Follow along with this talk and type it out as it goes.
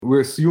we're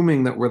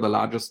assuming that we're the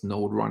largest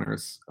node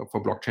runners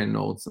for blockchain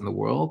nodes in the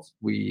world.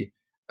 We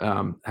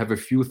have a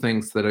few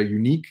things that are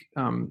unique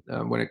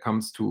when it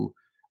comes to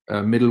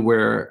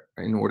middleware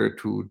in order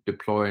to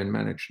deploy and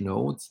manage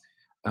nodes.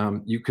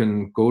 You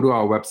can go to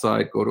our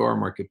website, go to our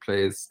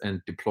marketplace,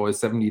 and deploy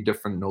 70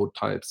 different node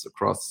types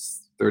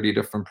across 30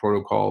 different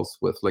protocols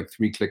with like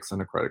 3 clicks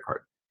and a credit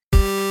card.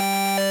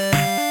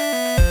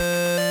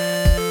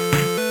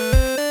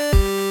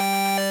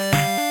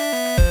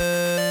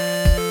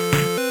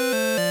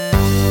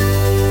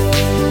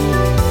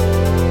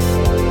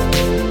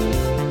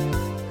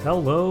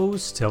 Hello,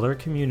 Stellar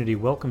community.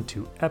 Welcome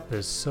to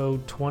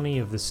episode 20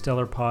 of the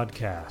Stellar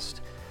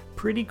Podcast.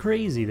 Pretty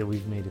crazy that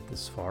we've made it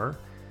this far.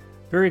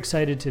 Very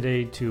excited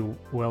today to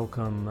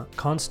welcome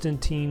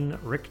Konstantin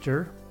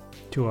Richter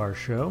to our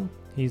show.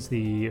 He's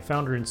the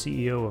founder and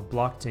CEO of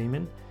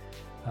Blockdaemon.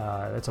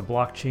 That's a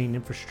blockchain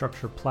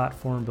infrastructure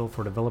platform built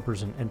for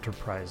developers and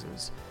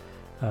enterprises.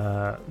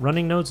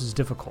 Running nodes is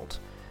difficult.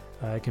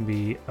 It can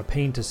be a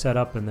pain to set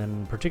up and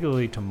then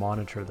particularly to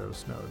monitor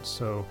those nodes.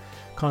 So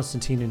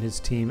Konstantin and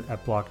his team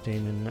at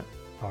Blockdaemon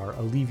are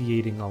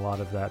alleviating a lot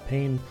of that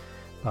pain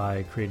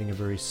by creating a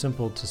very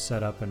simple to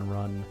set up and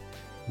run,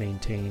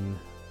 maintain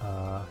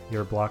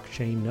your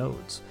blockchain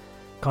nodes.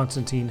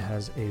 Konstantin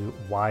has a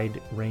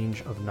wide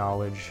range of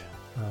knowledge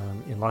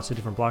in lots of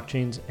different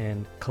blockchains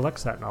and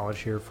collects that knowledge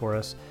here for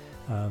us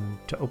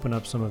to open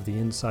up some of the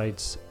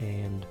insights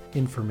and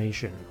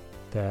information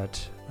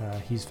that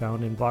he's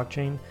found in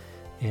blockchain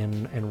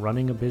and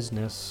running a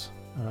business,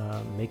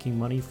 making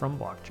money from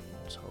blockchain.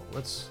 So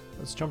let's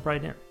jump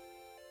right in.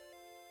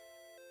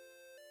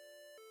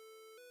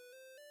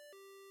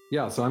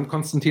 Yeah, so I'm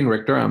Konstantin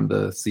Richter. I'm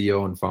the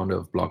CEO and founder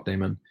of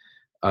Blockdaemon.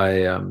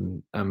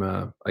 I'm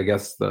I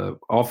guess the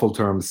awful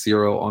term,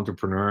 serial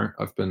entrepreneur.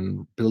 I've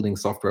been building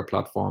software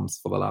platforms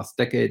for the last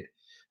decade.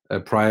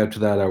 Prior to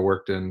that, I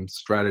worked in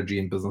strategy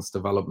and business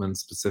development,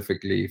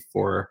 specifically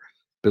for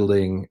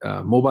building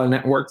mobile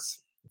networks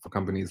for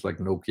companies like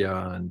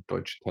Nokia and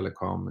Deutsche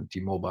Telekom and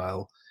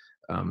T-Mobile,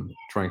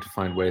 trying to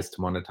find ways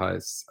to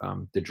monetize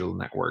digital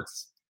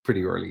networks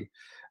pretty early.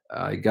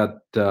 I got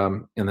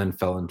and then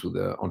fell into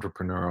the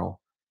entrepreneurial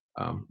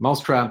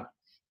mousetrap.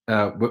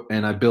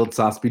 And I built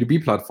SaaS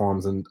B2B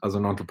platforms. And as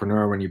an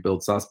entrepreneur, when you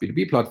build SaaS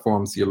B2B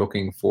platforms, you're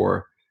looking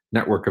for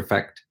network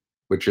effect,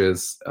 which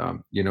is,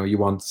 you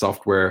want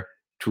software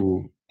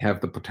to have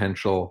the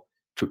potential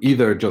to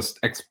either just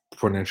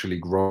exponentially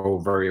grow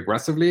very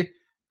aggressively,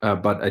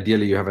 but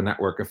ideally you have a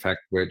network effect,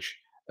 which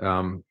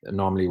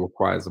normally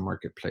requires a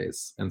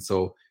marketplace. And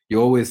so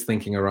you're always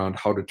thinking around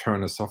how to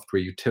turn a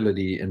software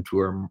utility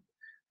into a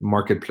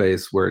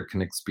marketplace where it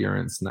can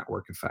experience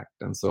network effect.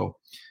 And so,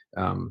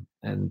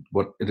 and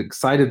what it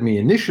excited me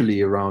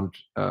initially around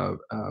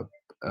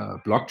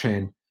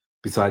blockchain,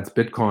 besides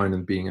Bitcoin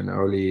and being an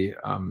early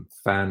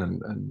fan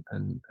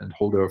and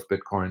holder of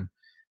Bitcoin,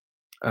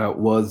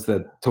 was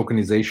that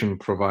tokenization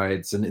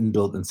provides an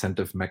inbuilt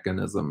incentive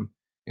mechanism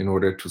in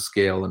order to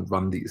scale and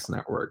run these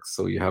networks.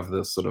 So you have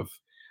this sort of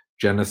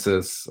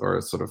genesis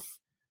or sort of,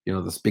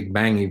 this big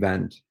bang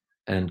event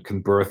and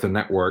can birth a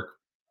network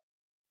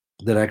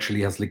that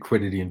actually has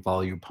liquidity and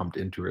value pumped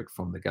into it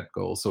from the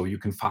get-go. So you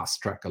can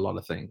fast track a lot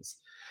of things.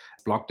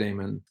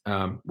 Blockdaemon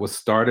was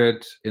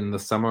started in the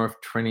summer of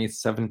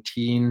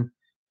 2017.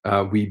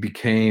 We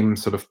became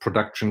sort of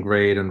production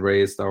grade and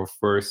raised our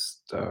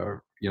first,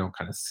 kind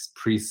of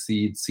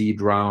pre-seed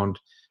seed round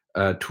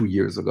 2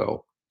 years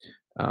ago.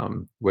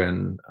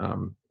 When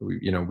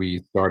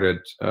we started,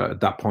 at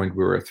that point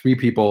we were 3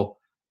 people,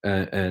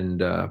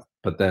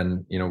 but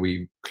then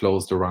we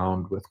closed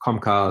around with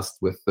Comcast,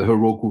 with the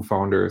Heroku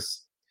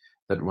founders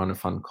that run a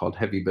fund called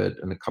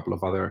Heavybit, and a couple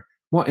of other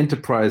more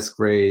enterprise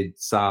grade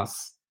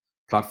SaaS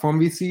platform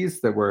VCs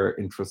that were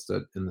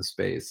interested in the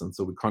space. And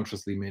so we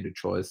consciously made a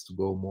choice to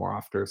go more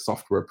after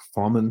software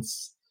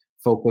performance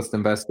focused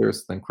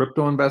investors than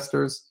crypto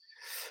investors.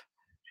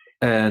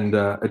 And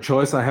a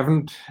choice I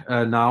haven't,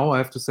 now I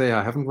have to say,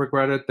 I haven't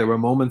regretted. There were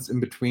moments in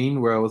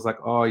between where I was like,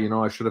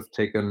 I should have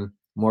taken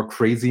more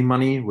crazy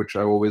money, which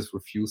I always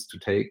refused to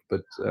take.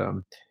 But,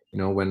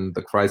 when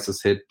the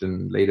crisis hit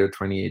in later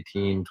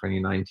 2018,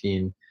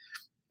 2019,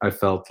 I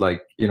felt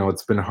like,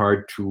 it's been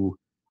hard to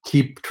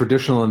keep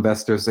traditional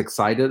investors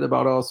excited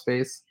about our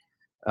space.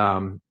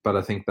 But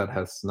I think that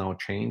has now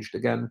changed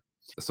again.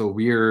 So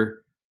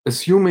we're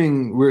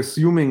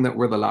assuming that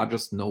we're the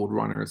largest node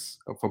runners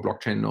for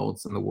blockchain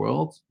nodes in the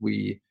world.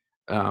 We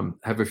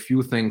have a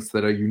few things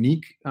that are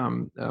unique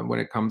when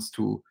it comes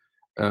to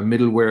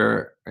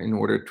middleware in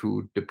order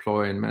to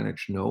deploy and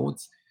manage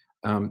nodes.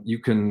 You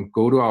can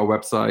go to our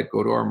website,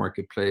 go to our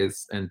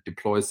marketplace, and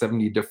deploy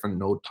 70 different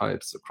node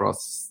types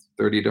across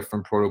 30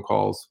 different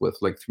protocols with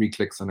like 3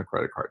 clicks and a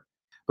credit card.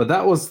 But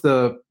that was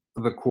the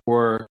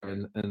core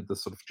and the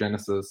sort of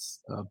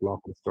genesis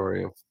block and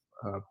story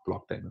of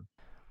Blockdaemon.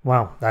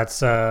 Wow, that's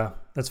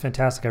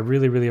fantastic. I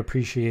really, really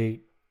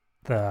appreciate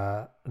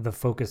the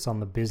focus on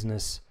the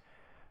business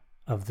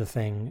of the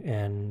thing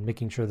and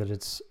making sure that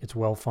it's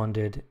well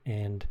funded,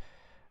 and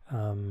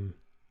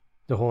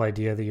the whole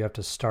idea that you have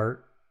to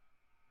start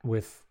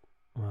with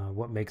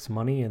what makes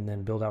money, and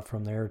then build out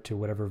from there to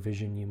whatever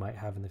vision you might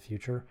have in the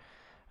future.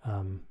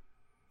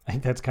 I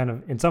think that's kind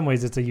of, in some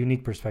ways, it's a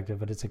unique perspective,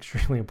 but it's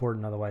extremely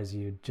important. Otherwise,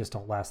 you just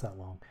don't last that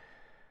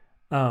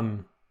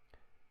long.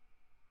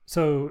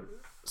 So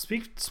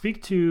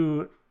speak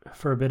to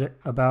for a bit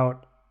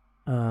about.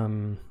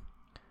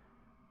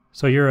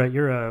 So you're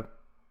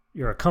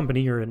a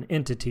company, you're an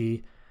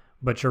entity,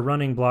 but you're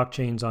running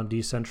blockchains on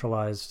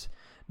decentralized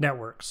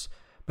networks.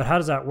 But how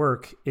does that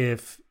work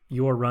if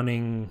you're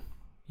running,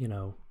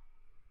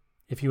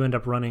 if you end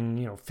up running,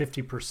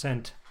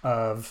 50%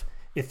 of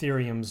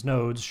Ethereum's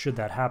nodes, should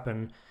that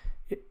happen,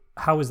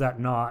 how is that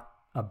not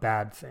a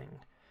bad thing?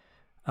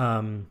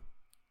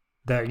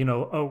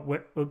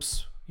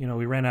 Oops,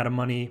 we ran out of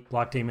money,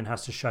 Blockdaemon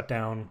has to shut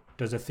down.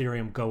 Does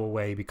Ethereum go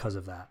away because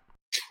of that?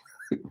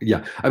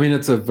 Yeah, I mean,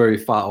 it's a very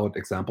far out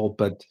example,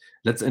 but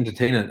let's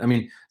entertain it. I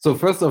mean, so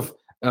first off,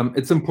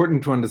 it's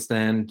important to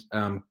understand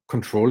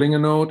controlling a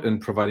node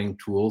and providing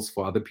tools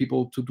for other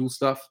people to do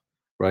stuff,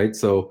 right?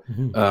 So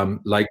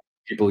like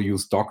people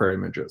use Docker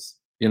images,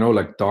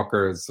 like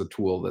Docker is a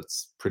tool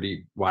that's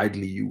pretty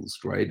widely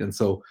used, right? And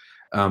so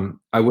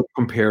I would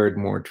compare it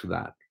more to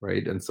that,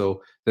 right? And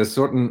so there's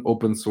certain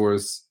open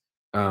source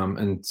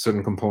and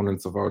certain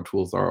components of our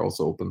tools are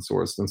also open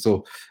sourced. And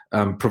so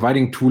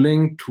providing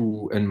tooling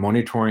and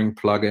monitoring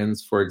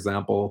plugins, for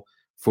example,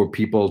 for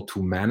people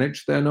to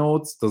manage their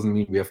nodes doesn't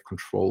mean we have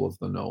control of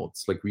the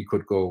nodes. Like we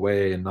could go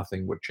away and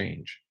nothing would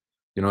change.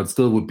 It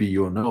still would be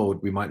your node.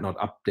 We might not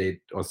update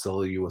or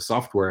sell you a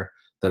software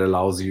that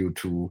allows you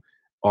to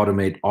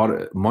automate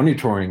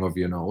monitoring of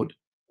your node.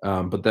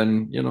 But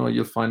then,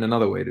 you'll find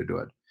another way to do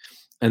it.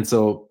 And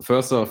so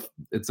first off,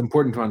 it's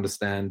important to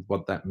understand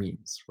what that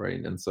means,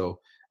 right? And so,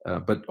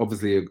 but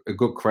obviously a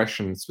good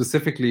question,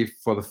 specifically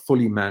for the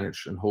fully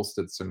managed and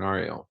hosted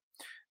scenario.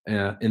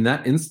 In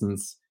that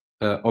instance,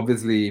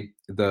 obviously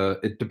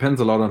it depends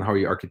a lot on how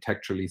you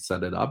architecturally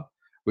set it up,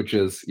 which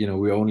is,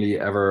 we only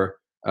ever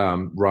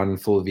run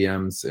full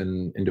VMs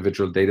in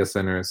individual data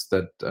centers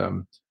that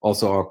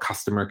also our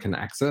customer can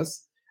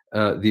access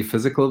the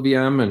physical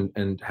VM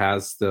and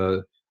has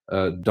the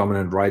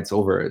dominant rights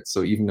over it.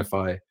 So even if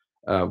I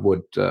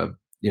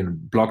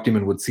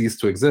Blockdaemon would cease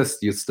to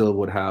exist, you still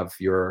would have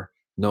your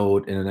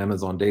node in an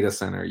Amazon data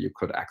center you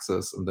could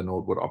access, and the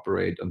node would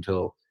operate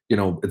until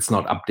it's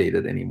not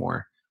updated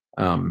anymore.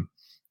 And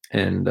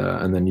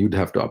then you'd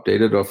have to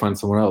update it or find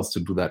someone else to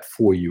do that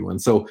for you.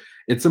 And so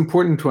it's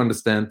important to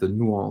understand the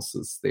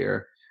nuances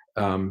there.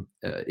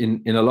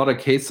 In a lot of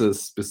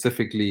cases,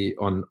 specifically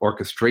on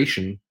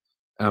orchestration,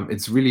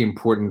 it's really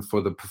important for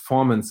the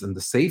performance and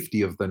the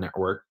safety of the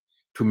network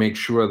to make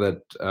sure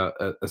that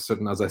a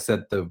certain, as I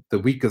said, the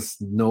weakest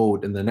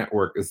node in the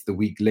network is the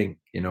weak link,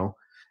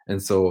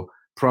 and so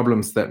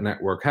problems that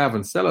network have,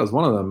 and Stellar is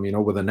one of them,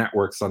 where the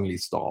network suddenly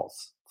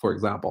stalls, for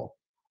example.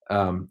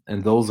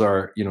 And those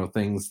are,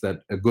 things that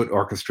a good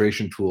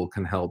orchestration tool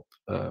can help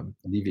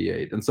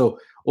alleviate. And so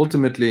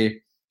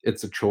ultimately,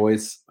 it's a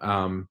choice.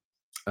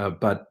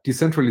 But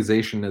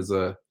decentralization is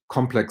a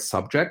complex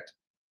subject,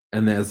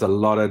 and there's a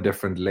lot of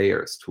different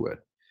layers to it.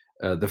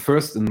 The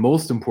first and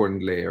most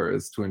important layer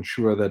is to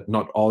ensure that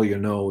not all your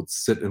nodes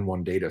sit in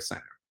one data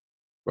center,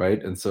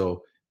 right? And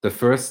so the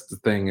first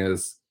thing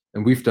is,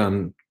 and we've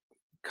done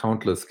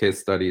countless case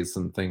studies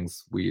and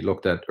things we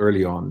looked at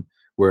early on,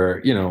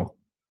 where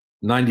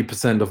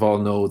 90% of all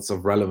nodes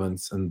of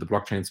relevance in the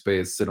blockchain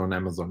space sit on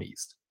Amazon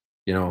East,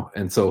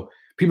 and so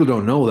people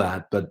don't know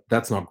that, but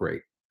that's not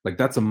great. Like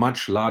that's a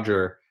much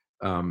larger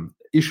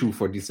issue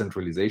for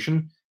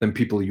decentralization than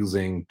people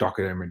using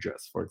Docker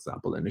images, for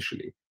example,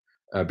 initially.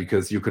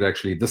 Because you could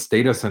actually, this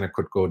data center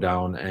could go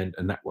down and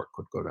a network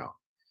could go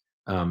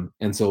down.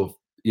 And so,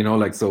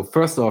 so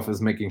first off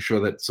is making sure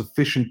that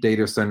sufficient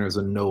data centers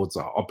and nodes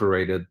are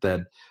operated,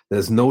 that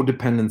there's no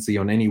dependency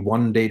on any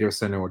one data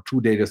center or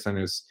two data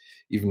centers,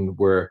 even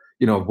where,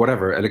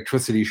 whatever,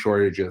 electricity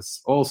shortages,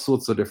 all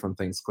sorts of different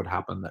things could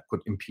happen that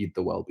could impede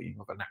the well-being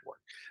of a network.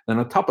 Then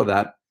on top of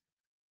that,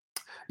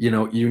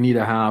 you need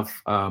to have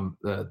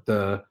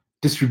the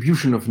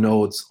distribution of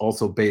nodes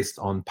also based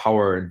on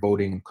power and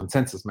voting and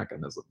consensus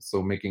mechanisms.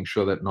 So making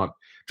sure that not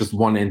just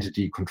one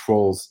entity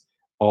controls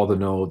all the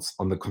nodes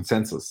on the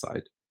consensus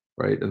side,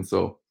 right? And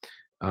so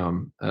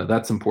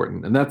that's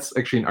important. And that's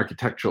actually an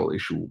architectural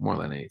issue more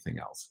than anything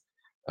else.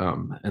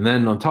 And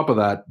then on top of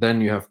that,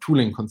 then you have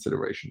tooling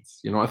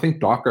considerations. I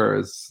think Docker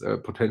is a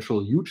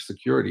potential huge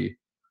security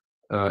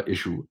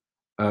issue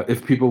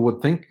if people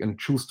would think and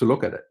choose to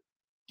look at it.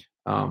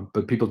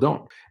 But people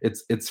don't.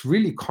 It's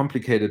really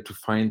complicated to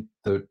find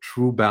the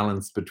true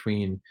balance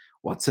between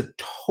what's a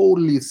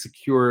totally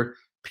secure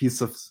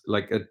piece of,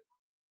 like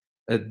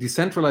a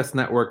decentralized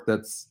network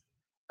that's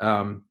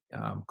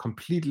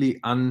completely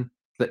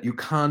that you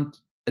can't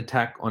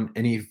attack on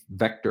any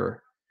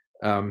vector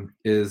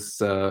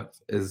is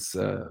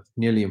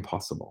nearly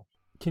impossible.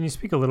 Can you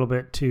speak a little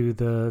bit to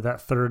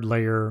that third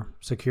layer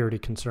security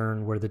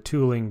concern where the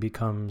tooling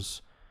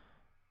becomes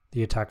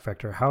the attack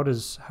vector? How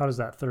does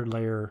that third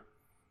layer,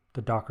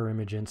 the Docker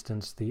image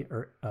instance, the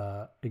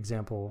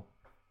example,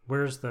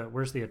 Where's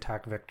the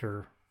attack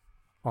vector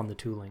on the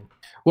tooling?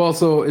 Well,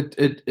 so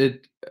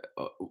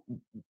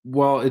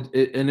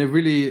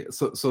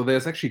so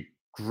there's actually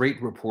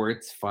great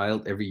reports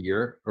filed every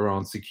year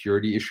around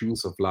security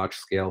issues of large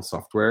scale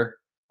software,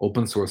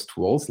 open source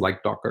tools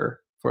like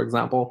Docker, for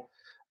example.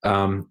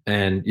 And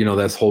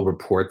there's whole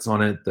reports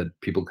on it that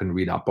people can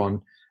read up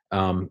on.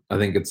 I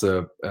think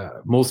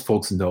most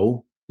folks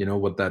know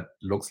what that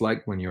looks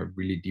like when you're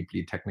really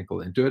deeply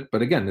technical into it.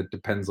 But again, it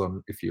depends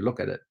on if you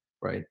look at it,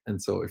 right?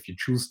 And so if you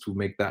choose to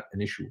make that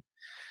an issue.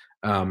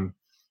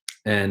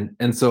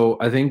 And so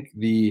I think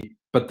the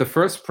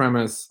first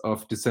premise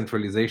of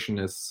decentralization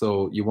is,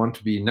 so you want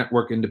to be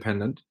network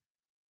independent,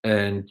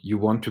 and you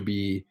want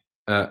to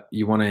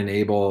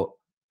enable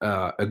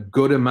a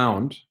good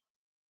amount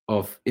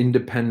of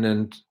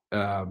independent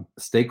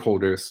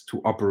stakeholders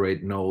to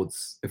operate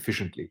nodes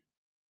efficiently.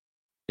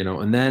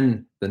 And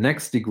then the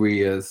next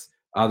degree is,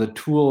 are the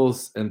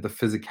tools and the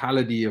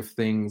physicality of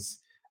things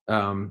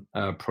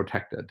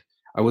protected?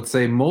 I would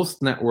say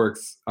most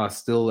networks are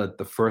still at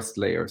the first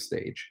layer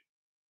stage,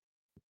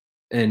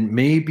 and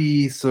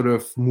maybe sort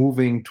of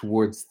moving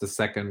towards the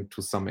second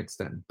to some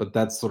extent, but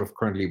that's sort of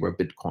currently where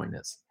Bitcoin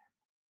is,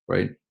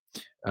 right?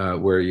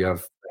 Where you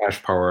have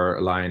hash power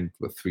aligned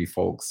with 3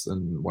 folks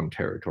in one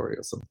territory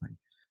or something.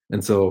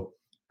 And so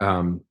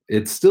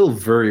it's still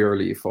very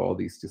early for all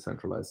these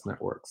decentralized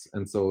networks.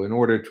 And so in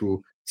order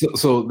to,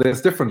 so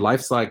there's different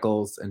life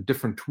cycles and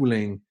different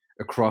tooling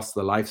across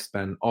the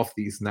lifespan of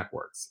these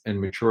networks and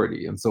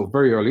maturity. And so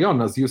very early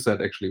on, as you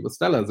said, actually, with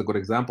Stellar is a good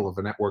example of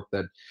a network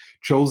that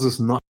chooses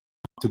not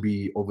to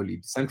be overly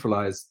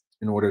decentralized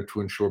in order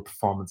to ensure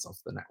performance of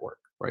the network,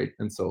 right?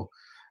 And so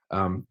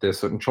there's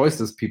certain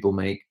choices people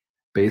make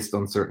based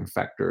on certain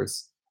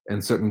factors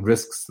and certain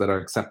risks that are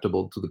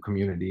acceptable to the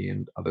community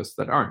and others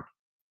that aren't,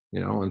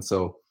 and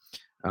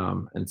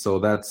so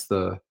that's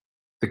the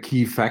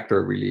key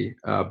factor, really.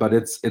 But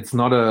it's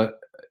not a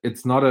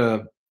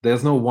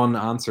there's no one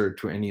answer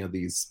to any of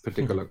these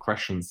particular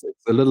questions.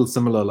 It's a little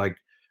similar, like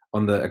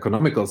on the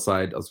economical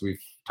side, as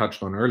we've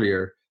touched on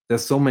earlier.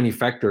 There's so many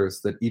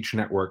factors that each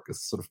network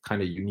is sort of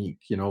kind of unique.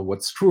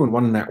 What's true in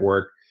one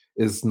network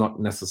is not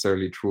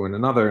necessarily true in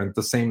another, and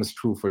the same is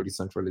true for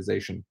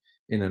decentralization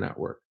in a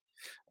network.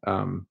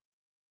 And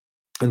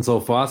so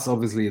for us,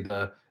 obviously,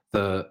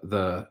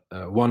 the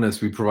one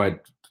is we provide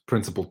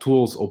principal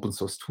tools, open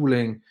source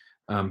tooling.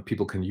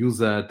 People can use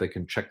that. They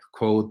can check the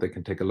code. They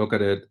can take a look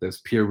at it.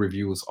 There's peer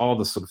reviews, all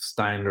the sort of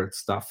standard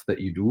stuff that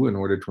you do in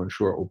order to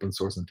ensure open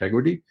source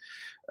integrity.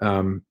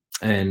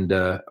 And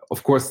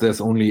of course,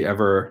 there's only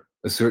ever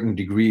a certain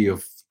degree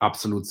of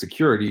absolute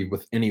security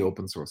with any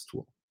open source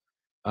tool.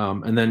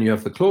 And then you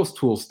have the closed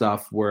tool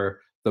stuff where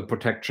the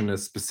protection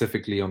is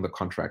specifically on the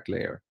contract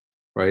layer,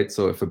 right?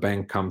 So if a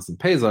bank comes and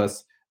pays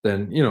us,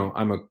 then,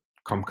 I'm a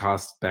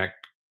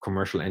Comcast-backed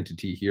commercial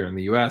entity here in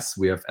the US.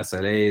 We have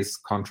SLAs,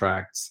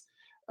 contracts,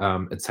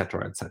 et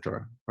cetera,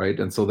 right?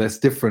 And so there's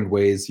different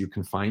ways you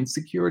can find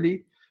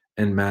security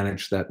and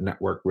manage that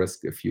network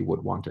risk if you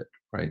would want it,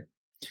 right?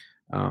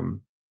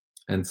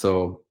 And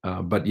so,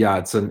 but yeah,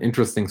 it's an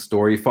interesting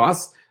story for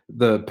us.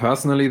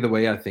 Personally, the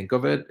way I think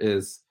of it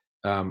is,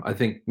 I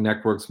think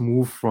networks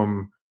move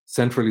from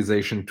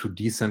centralization to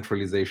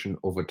decentralization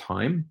over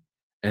time.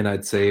 And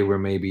I'd say we're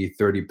maybe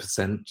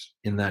 30%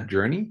 in that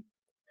journey.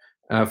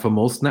 For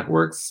most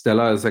networks,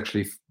 Stellar is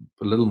actually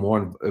a little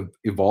more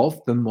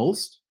evolved than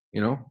most.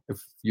 If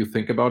you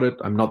think about it,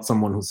 I'm not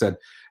someone who said,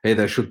 hey,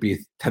 there should be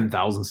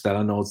 10,000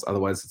 Stellar nodes,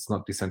 otherwise it's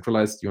not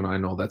decentralized. I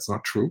know that's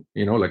not true.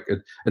 Like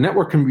a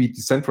network can be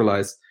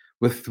decentralized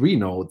with 3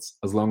 nodes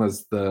as long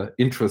as the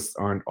interests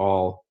aren't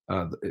all,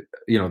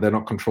 they're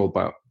not controlled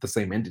by the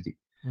same entity.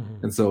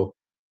 Mm-hmm. And so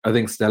I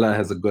think Stellar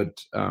has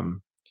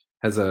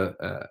has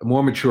a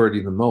more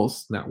maturity than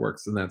most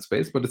networks in that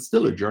space, but it's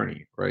still a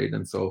journey, right?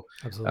 And so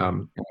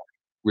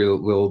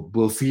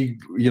we'll see,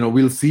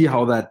 we'll see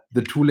how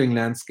the tooling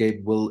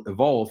landscape will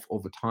evolve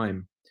over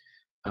time,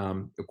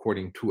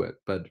 according to it.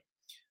 But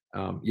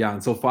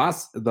and so for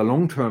us, the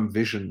long-term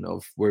vision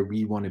of where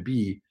we want to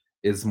be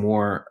is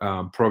more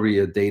probably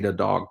a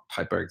Datadog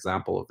type of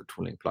example of a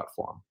tooling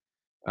platform,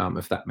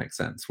 if that makes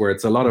sense, where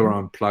it's a lot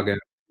around plugin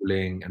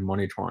tooling and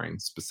monitoring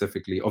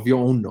specifically of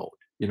your own node,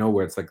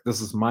 where it's like,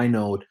 this is my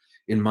node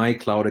in my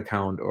cloud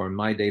account or in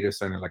my data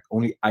center, like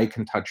only I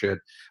can touch it,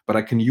 but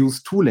I can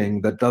use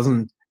tooling that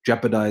doesn't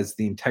jeopardize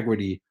the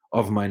integrity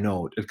of my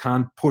node. It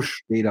can't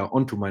push data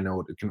onto my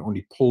node. It can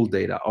only pull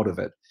data out of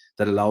it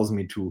that allows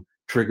me to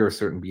trigger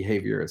certain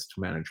behaviors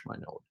to manage my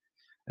node.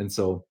 And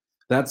so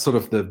that's sort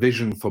of the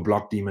vision for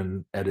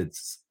Blockdaemon at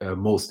its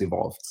most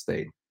evolved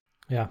state.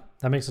 Yeah,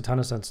 that makes a ton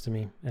of sense to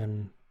me,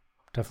 and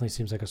definitely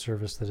seems like a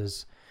service that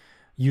is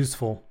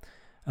useful.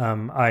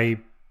 I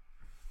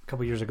a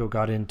couple of years ago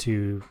got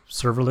into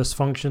serverless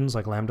functions,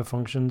 like Lambda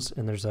functions,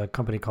 and there's a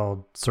company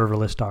called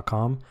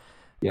serverless.com,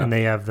 and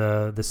they have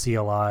the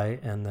CLI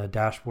and the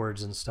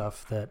dashboards and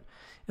stuff that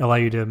allow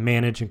you to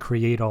manage and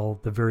create all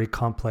the very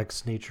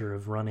complex nature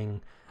of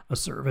running a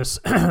service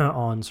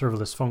on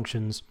serverless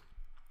functions.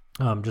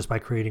 just by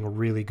creating a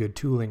really good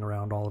tooling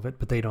around all of it,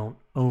 but they don't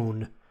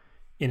own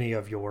any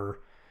of your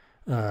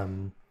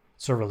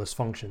serverless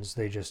functions.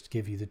 They just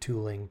give you the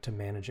tooling to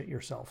manage it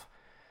yourself,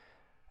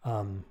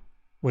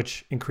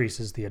 which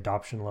increases the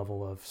adoption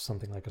level of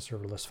something like a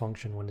serverless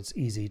function when it's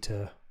easy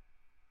to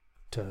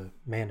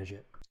manage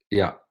it.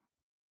 Yeah.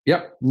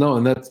 Yep. No,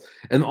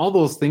 and all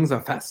those things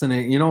are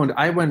fascinating, and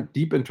I went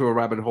deep into a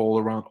rabbit hole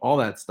around all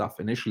that stuff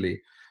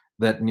initially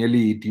that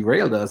nearly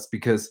derailed us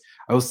because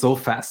I was so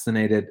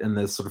fascinated in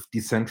this sort of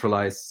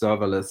decentralized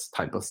serverless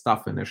type of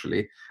stuff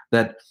initially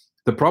that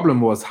the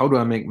problem was, how do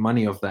I make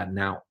money of that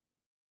now?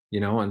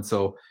 And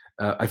so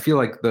I feel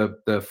like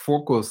the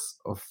focus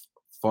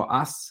for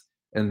us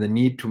and the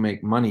need to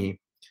make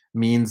money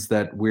means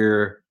that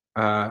we're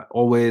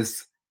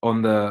always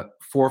on the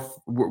fourth.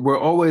 We're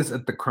always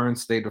at the current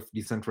state of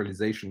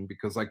decentralization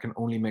because I can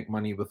only make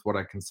money with what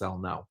I can sell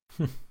now.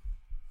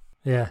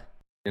 Yeah.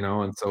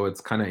 And so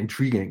it's kind of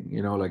intriguing.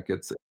 Like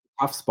it's a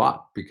tough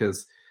spot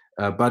because,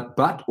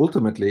 but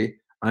ultimately,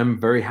 I'm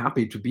very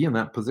happy to be in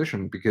that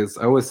position because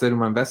I always say to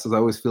my investors, I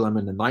always feel I'm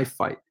in a knife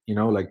fight.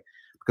 Like,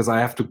 because I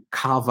have to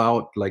carve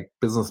out like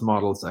business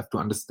models. I have to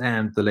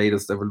understand the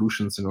latest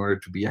evolutions in order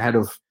to be ahead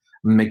of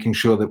making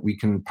sure that we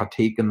can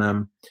partake in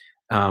them,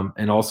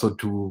 and also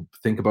to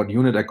think about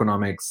unit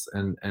economics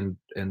and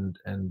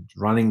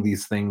running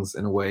these things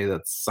in a way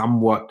that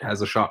somewhat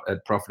has a shot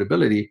at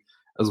profitability,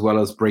 as well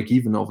as break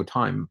even over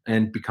time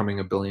and becoming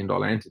a $1 billion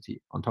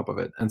entity on top of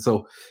it. And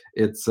so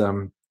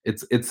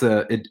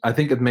I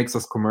think it makes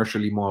us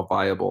commercially more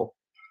viable.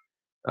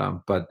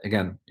 But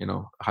again,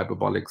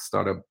 hyperbolic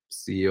startup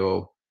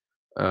CEO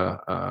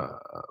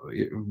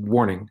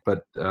warning,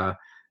 but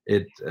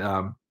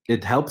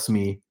it helps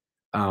me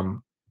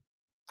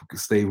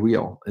stay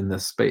real in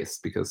this space,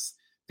 because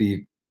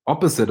the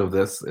opposite of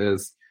this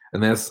is,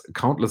 and there's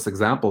countless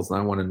examples, and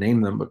I want to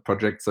name them, but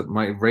projects that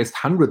might raise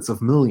hundreds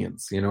of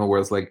millions,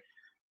 whereas like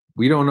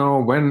we don't know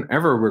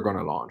whenever we're going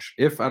to launch,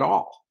 if at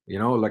all,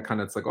 like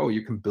kind of it's like, oh,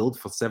 you can build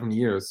for 7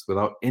 years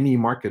without any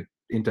market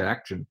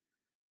interaction,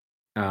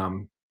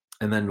 and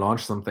then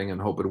launch something and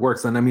hope it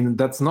works. And I mean,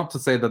 that's not to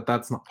say that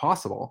that's not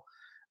possible.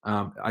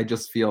 I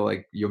just feel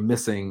like you're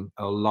missing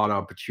a lot of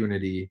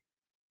opportunity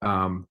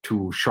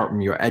to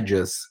sharpen your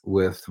edges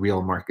with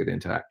real market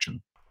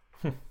interaction.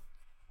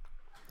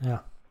 Yeah.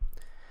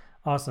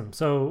 Awesome.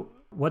 So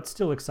what's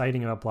still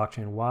exciting about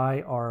blockchain?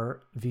 Why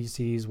are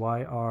VCs,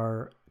 why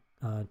are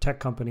tech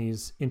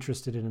companies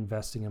interested in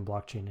investing in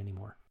blockchain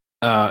anymore?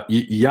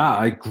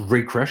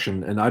 Great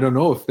question. And I don't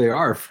know if they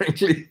are,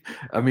 frankly.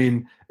 I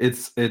mean,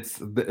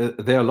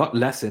 they're a lot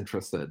less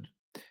interested.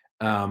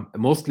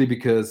 Mostly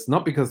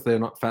not because they're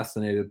not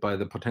fascinated by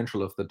the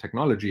potential of the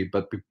technology,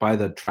 but by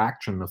the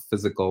traction of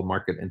physical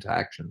market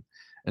interaction.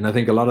 And I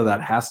think a lot of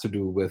that has to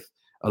do with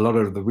a lot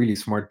of the really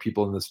smart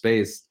people in the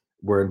space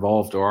were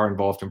involved or are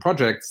involved in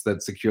projects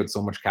that secured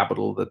so much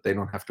capital that they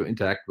don't have to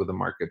interact with the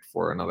market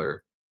for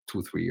another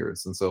 2-3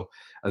 years. And so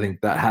I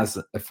think that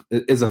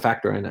is a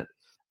factor in it.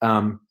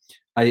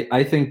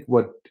 I think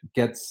what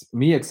gets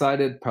me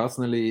excited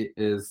personally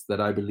is that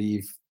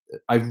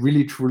I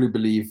really truly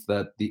believe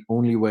that the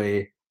only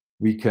way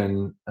we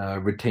can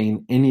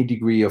retain any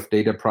degree of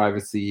data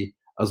privacy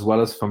as well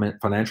as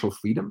financial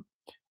freedom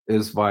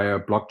is via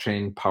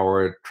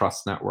blockchain-powered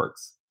trust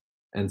networks.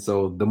 And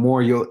so the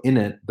more you're in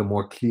it, the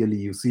more clearly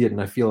you see it. And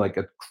I feel like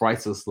a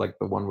crisis like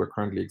the one we're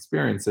currently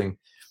experiencing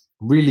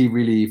really,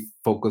 really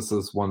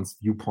focuses one's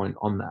viewpoint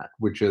on that,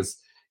 which is,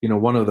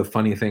 one of the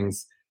funny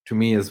things to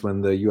me is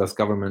when the US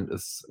government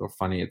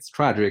it's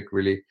tragic,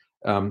 really,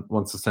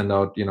 wants to send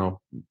out,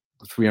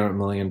 $300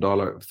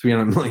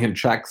 million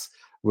checks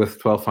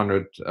with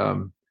 1,200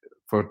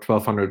 for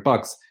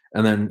 $1,200,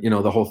 and then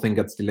the whole thing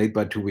gets delayed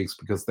by 2 weeks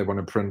because they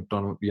want to print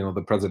on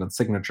the president's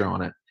signature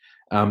on it.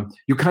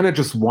 You kind of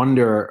just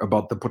wonder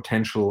about the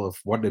potential of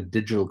what a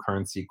digital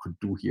currency could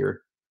do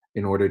here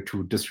in order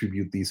to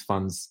distribute these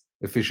funds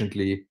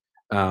efficiently.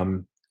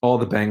 All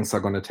the banks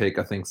are going to take,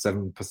 I think,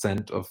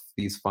 7% of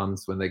these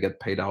funds when they get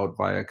paid out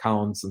via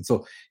accounts. And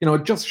so,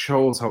 it just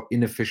shows how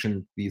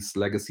inefficient these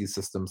legacy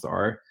systems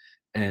are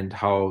and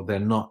how they're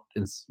not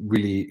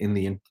really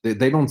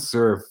they don't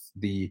serve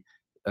the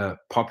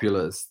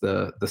populace,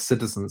 the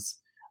citizens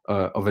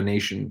of a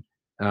nation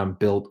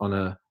built on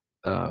a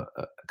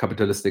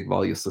capitalistic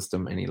value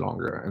system any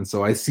longer. And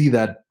so I see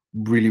that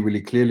really, really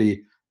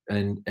clearly.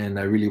 And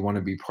I really want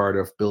to be part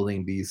of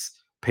building these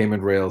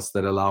payment rails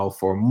that allow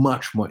for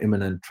much more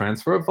imminent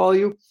transfer of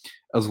value,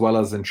 as well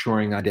as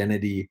ensuring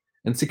identity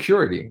and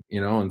security,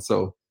 and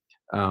so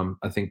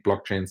I think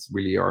blockchains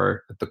really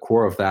are at the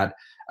core of that.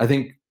 I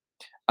think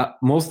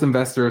most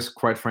investors,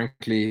 quite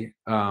frankly,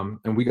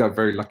 and we got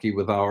very lucky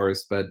with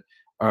ours, but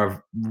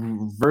are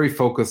very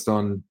focused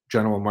on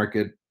general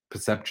market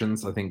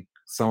perceptions. I think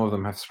some of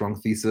them have strong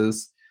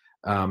theses,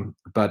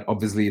 but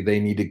obviously they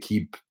need to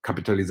keep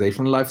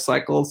capitalization life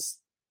cycles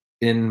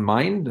in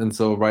mind. And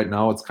so right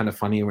now it's kind of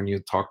funny when you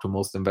talk to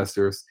most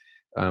investors.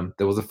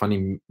 There was a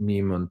funny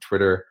meme on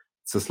Twitter.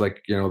 It's just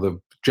like,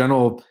 the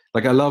general,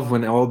 like I love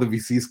when all the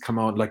VCs come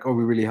out like, oh,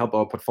 we really help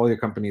our portfolio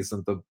companies.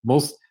 And the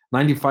most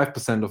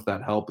 95% of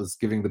that help is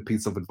giving the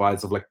piece of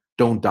advice of like,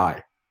 don't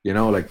die,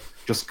 like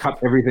just cut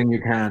everything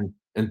you can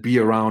and be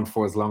around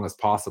for as long as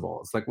possible.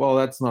 It's like, well,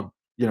 that's not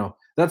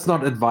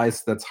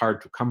advice that's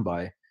hard to come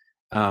by.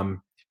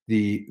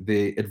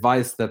 The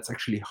advice that's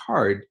actually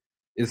hard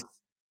is,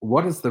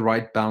 what is the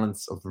right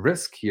balance of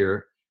risk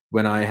here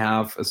when I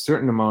have a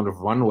certain amount of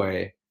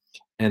runway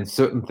and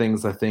certain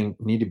things I think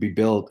need to be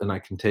built, and I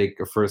can take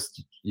a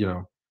first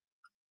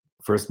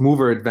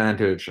mover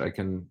advantage. I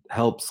can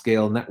help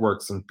scale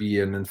networks and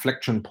be an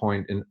inflection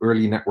point in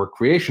early network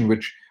creation,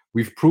 which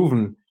we've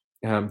proven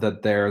that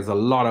there's a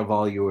lot of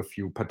value if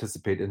you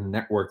participate in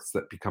networks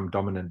that become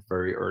dominant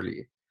very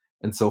early.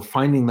 And so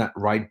finding that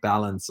right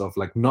balance of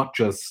like not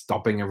just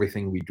stopping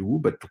everything we do,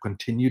 but to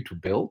continue to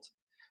build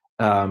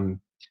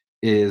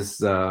is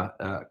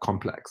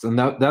complex. And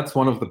that's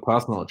one of the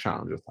personal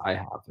challenges I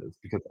have, is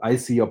because I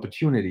see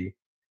opportunity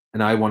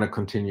and I want to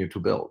continue to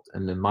build.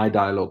 And in my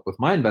dialogue with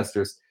my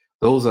investors,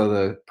 those are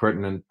the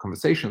pertinent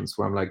conversations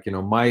where I'm like,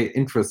 my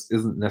interest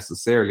isn't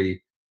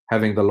necessarily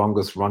having the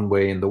longest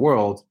runway in the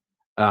world.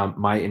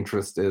 My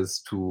interest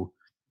is to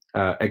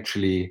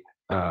actually,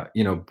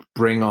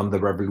 bring on the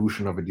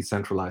revolution of a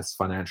decentralized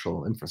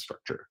financial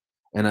infrastructure.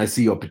 And I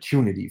see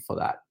opportunity for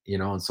that,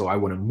 and so I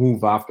want to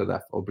move after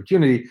that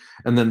opportunity.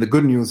 And then the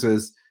good news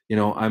is,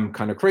 I'm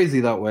kind of crazy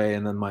that way.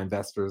 And then my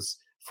investors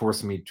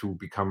force me to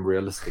become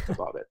realistic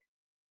about it.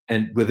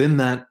 And within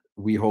that,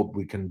 we hope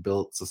we can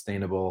build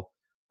sustainable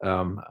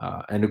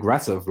and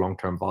aggressive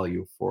long-term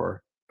value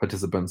for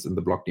participants in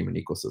the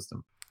Blockdaemon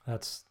ecosystem.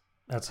 That's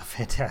a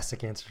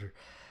fantastic answer.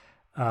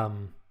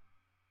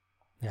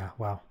 Yeah,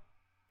 wow.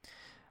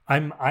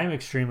 I'm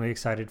extremely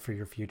excited for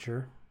your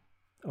future,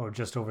 or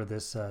just over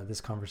this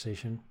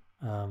conversation.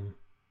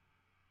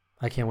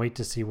 I can't wait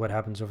to see what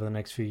happens over the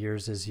next few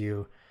years as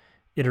you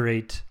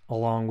iterate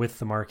along with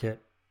the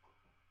market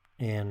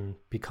and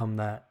become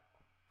that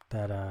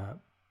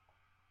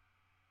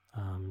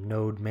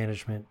node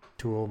management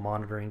tool,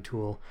 monitoring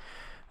tool.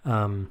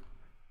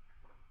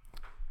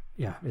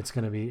 Yeah, it's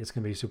gonna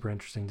be super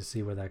interesting to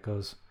see where that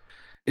goes.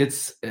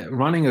 It's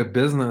running a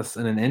business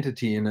and an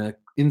entity in an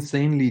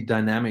insanely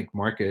dynamic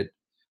market,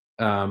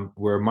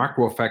 where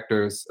macro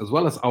factors as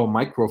well as our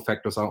micro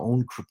factors, our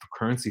own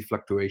cryptocurrency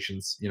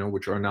fluctuations,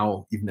 which are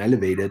now even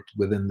elevated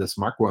within this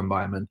macro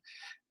environment,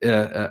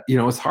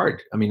 it's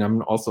hard. I mean,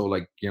 I'm also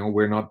like,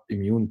 we're not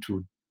immune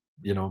to,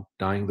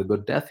 dying the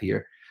good death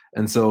here.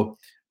 And so,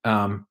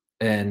 but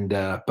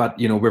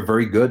we're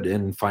very good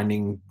in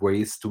finding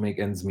ways to make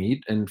ends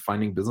meet and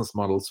finding business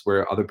models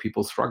where other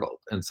people struggled.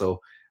 And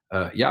so,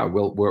 yeah,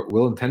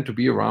 we'll intend to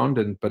be around,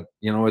 but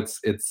it's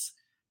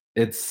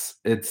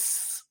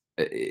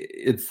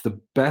the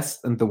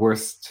best and the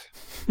worst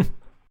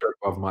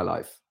of my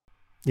life.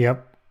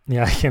 Yep.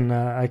 Yeah,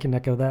 I can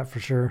echo that for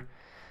sure.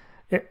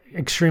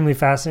 Extremely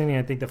fascinating.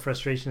 I think the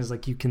frustration is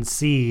like you can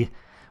see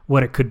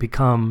what it could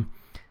become,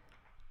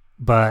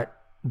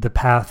 but the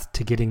path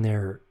to getting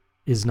there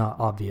is not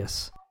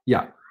obvious.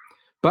 Yeah.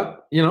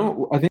 But,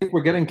 I think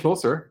we're getting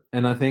closer.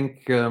 And I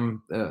think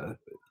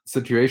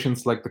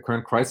situations like the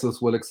current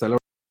crisis will accelerate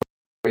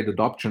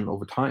adoption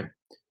over time.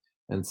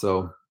 And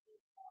so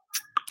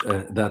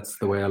that's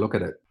the way I look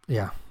at it.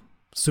 Yeah.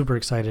 Super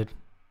excited.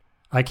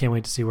 I can't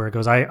wait to see where it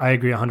goes. I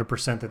agree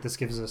 100% that this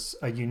gives us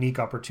a unique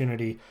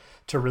opportunity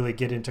to really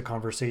get into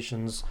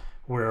conversations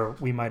where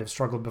we might have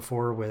struggled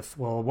before with,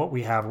 well, what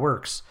we have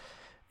works.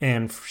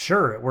 And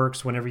sure, it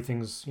works when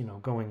everything's,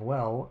 going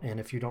well. And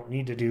if you don't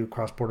need to do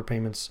cross-border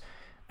payments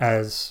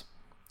as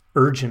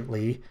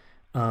urgently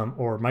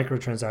or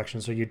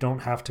microtransactions, so you don't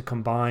have to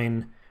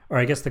combine, or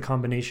I guess the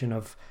combination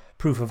of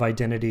proof of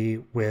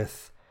identity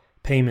with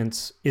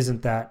payments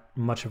isn't that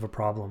much of a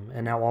problem.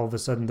 And now all of a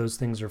sudden those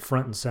things are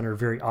front and center,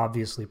 very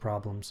obviously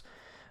problems,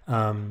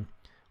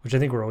 which I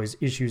think were always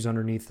issues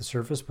underneath the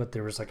surface, but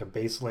there was like a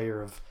base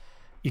layer of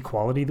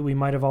equality that we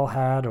might have all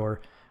had, or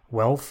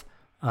wealth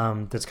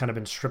that's kind of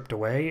been stripped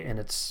away. And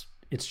it's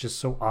just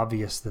so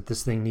obvious that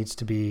this thing needs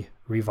to be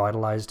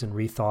revitalized and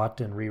rethought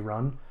and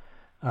rerun.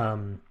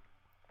 And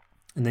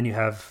then you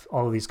have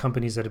all of these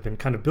companies that have been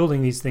kind of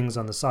building these things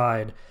on the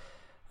side,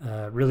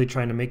 really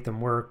trying to make them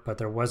work, but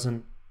there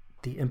wasn't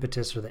the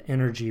impetus or the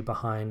energy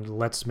behind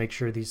let's make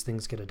sure these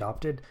things get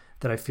adopted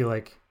that I feel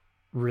like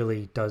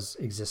really does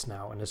exist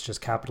now. And it's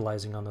just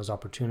capitalizing on those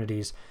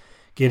opportunities,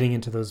 getting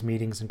into those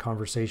meetings and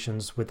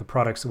conversations with the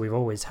products that we've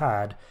always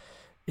had.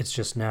 It's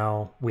just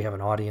now we have an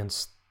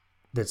audience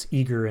that's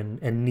eager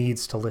and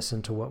needs to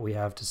listen to what we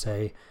have to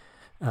say.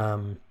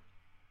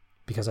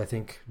 Because I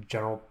think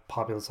general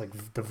populace,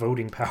 like the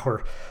voting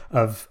power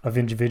of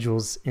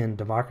individuals in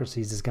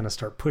democracies, is going to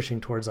start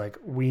pushing towards like,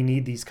 we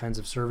need these kinds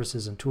of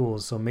services and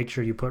tools. So make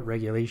sure you put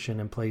regulation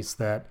in place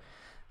that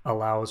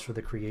allows for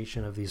the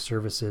creation of these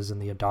services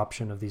and the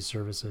adoption of these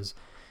services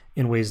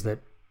in ways that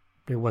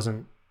it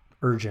wasn't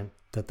urgent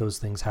that those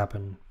things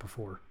happen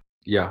before.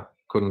 Yeah,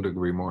 couldn't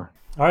agree more.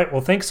 All right.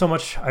 Well, thanks so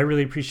much. I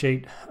really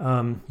appreciate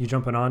you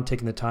jumping on,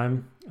 taking the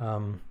time.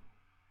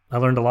 I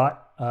learned a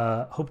lot.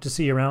 Hope to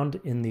see you around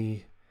in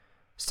the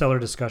Stellar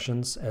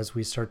discussions as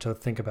we start to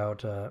think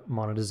about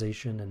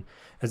monetization, and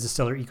as the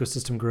Stellar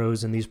ecosystem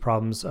grows and these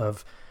problems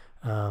of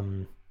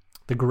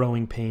the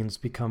growing pains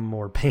become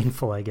more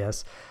painful, I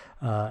guess,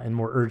 and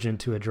more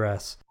urgent to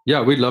address.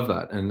 Yeah, we'd love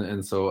that.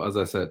 And so, as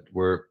I said,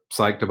 we're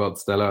psyched about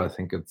Stellar. I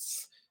think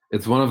it's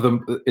one of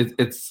them.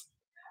 It's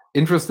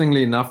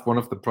interestingly enough one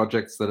of the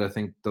projects that I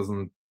think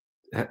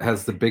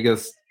has the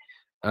biggest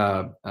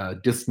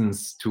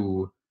distance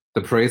to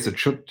the praise it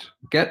should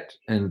get,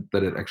 and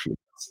that it actually gets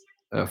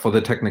for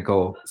the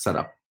technical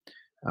setup.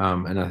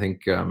 And I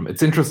think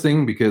it's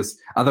interesting because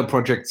other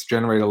projects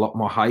generate a lot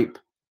more hype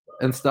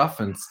and stuff,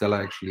 and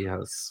Stellar actually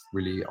has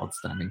really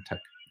outstanding tech,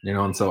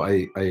 and so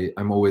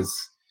I'm always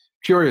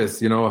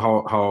curious,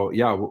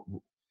 how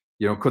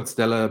could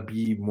Stellar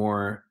be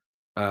more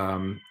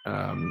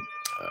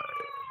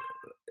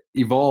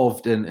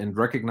evolved and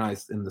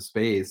recognized in the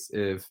space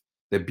if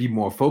there'd be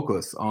more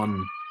focus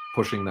on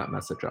pushing that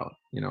message out,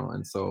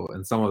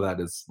 and some of that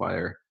is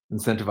via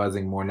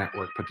incentivizing more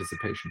network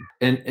participation.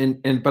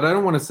 But I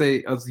don't want to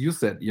say, as you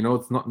said,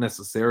 it's not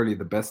necessarily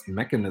the best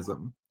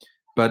mechanism,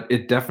 but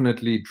it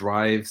definitely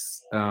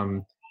drives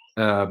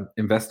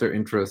investor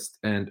interest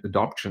and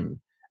adoption.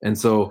 And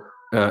so,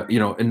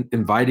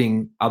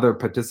 inviting other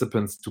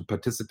participants to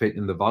participate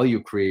in the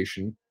value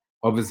creation,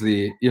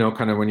 obviously,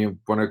 kind of when you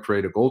want to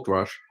create a gold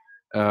rush,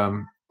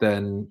 then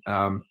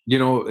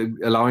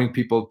allowing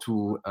people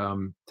to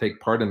take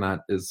part in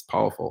that is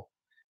powerful.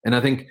 And I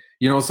think,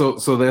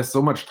 so there's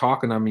so much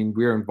talk, and I mean,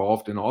 we're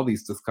involved in all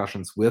these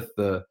discussions with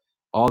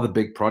all the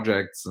big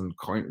projects and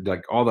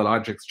like all the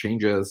large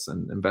exchanges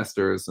and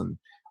investors, and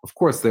of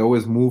course they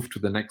always move to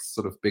the next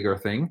sort of bigger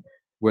thing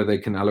where they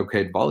can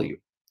allocate value,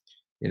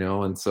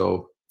 and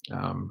so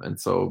I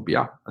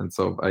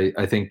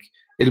think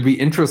it'll be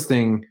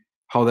interesting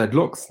how that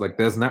looks. Like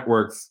there's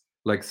networks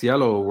like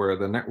Cielo where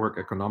the network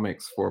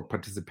economics for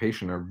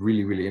participation are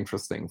really, really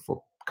interesting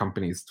for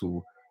companies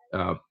to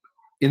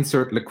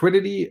insert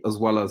liquidity as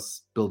well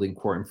as building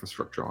core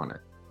infrastructure on it.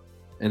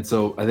 And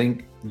so I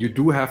think you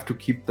do have to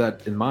keep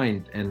that in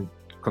mind and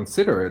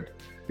consider it,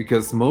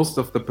 because most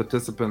of the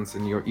participants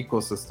in your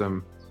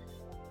ecosystem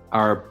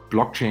are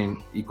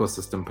blockchain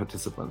ecosystem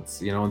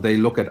participants, and they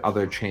look at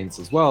other chains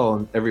as well,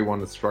 and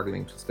everyone is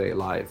struggling to stay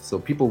alive. So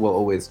people will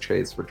always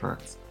chase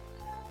returns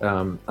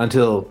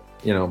until,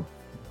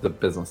 the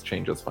business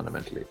changes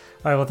fundamentally.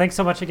 All right, well, thanks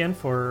so much again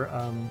for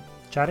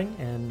chatting,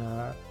 and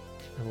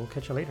we'll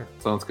catch you later.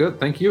 Sounds good.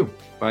 Thank you.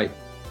 Bye.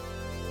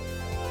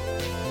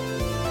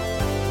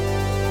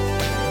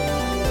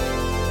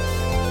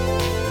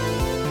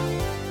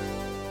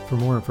 For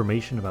more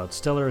information about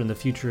Stellar and the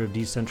future of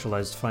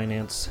decentralized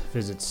finance,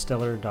 visit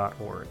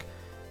stellar.org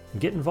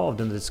and get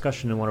involved in the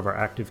discussion in one of our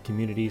active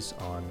communities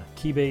on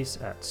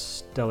Keybase at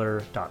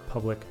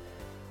stellar.public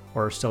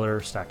or Stellar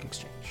Stack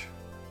Exchange.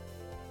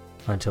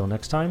 Until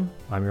next time,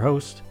 I'm your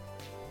host,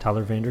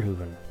 Tyler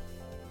Vanderhoeven.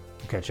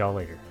 We'll catch y'all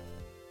later.